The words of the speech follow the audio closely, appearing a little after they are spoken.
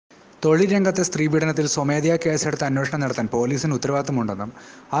തൊഴിൽ രംഗത്തെ സ്ത്രീപീഡനത്തിൽ സ്വമേധയാ കേസെടുത്ത് അന്വേഷണം നടത്താൻ പോലീസിന് ഉത്തരവാദിത്തമുണ്ടെന്നും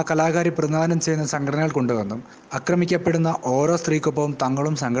ആ കലാകാരി പ്രതിനിധാനം ചെയ്യുന്ന സംഘടനകൾക്കുണ്ടെന്നും ആക്രമിക്കപ്പെടുന്ന ഓരോ സ്ത്രീക്കൊപ്പവും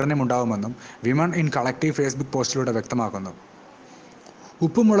തങ്ങളും സംഘടനയും ഉണ്ടാവുമെന്നും വിമൺ ഇൻ കളക്റ്റീവ് ഫേസ്ബുക്ക് പോസ്റ്റിലൂടെ വ്യക്തമാക്കുന്നു.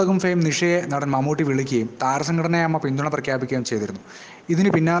 ഉപ്പും മുളകും ഫെയിം നിഷയെ നടൻ മമ്മൂട്ടി വിളിക്കുകയും താരസംഘടനയാമ്മ പിന്തുണ പ്രഖ്യാപിക്കുകയും ചെയ്തിരുന്നു. ഇതിന്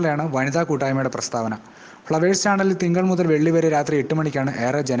പിന്നാലെയാണ് വനിതാ കൂട്ടായ്മയുടെ പ്രസ്താവന. ഫ്ലവേഴ്സ് ചാനലിൽ തിങ്കൾ മുതൽ വെള്ളി വരെ രാത്രി 8 മണിക്കാണ്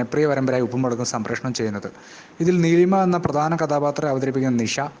ഏറെ ജനപ്രിയ പരമ്പരയായ ഉപ്പും മുളകും സംപ്രേഷണം ചെയ്യുന്നത്. ഇതിൽ നീലിമ എന്ന പ്രധാന കഥാപാത്രത്തെ അവതരിപ്പിക്കുന്ന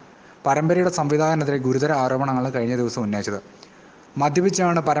നിഷ പരമ്പരയുടെ സംവിധായകനെതിരെ ഗുരുതര ആരോപണങ്ങളാണ് കഴിഞ്ഞ ദിവസം ഉന്നയിച്ചത്.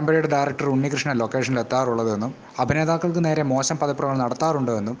 മദ്യപിച്ചാണ് പരമ്പരയുടെ ഡയറക്ടർ ഉണ്ണികൃഷ്ണൻ ലൊക്കേഷനിൽ എത്താറുള്ളതെന്നും അഭിനേതാക്കൾക്ക് നേരെ മോശം പദപ്രയോഗങ്ങൾ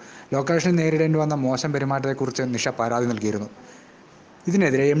നടത്താറുണ്ടെന്നും ലൊക്കേഷനിൽ നേരിടേണ്ടി വന്ന മോശം പെരുമാറ്റത്തെക്കുറിച്ച് നിഷ പരാതി നൽകിയിരുന്നു.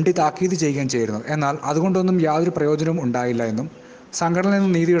 ഇതിനെതിരെ MD താക്കീത് ചെയ്യുകയും ചെയ്തിരുന്നു. എന്നാൽ അതുകൊണ്ടൊന്നും യാതൊരു പ്രയോജനവും ഉണ്ടായില്ല എന്നും സംഘടനയിൽ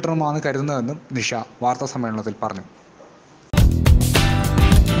നിന്ന് നീതി കിട്ടണമെന്നാണ് കരുതുന്നതെന്നും നിഷ വാർത്താസമ്മേളനത്തിൽ പറഞ്ഞു.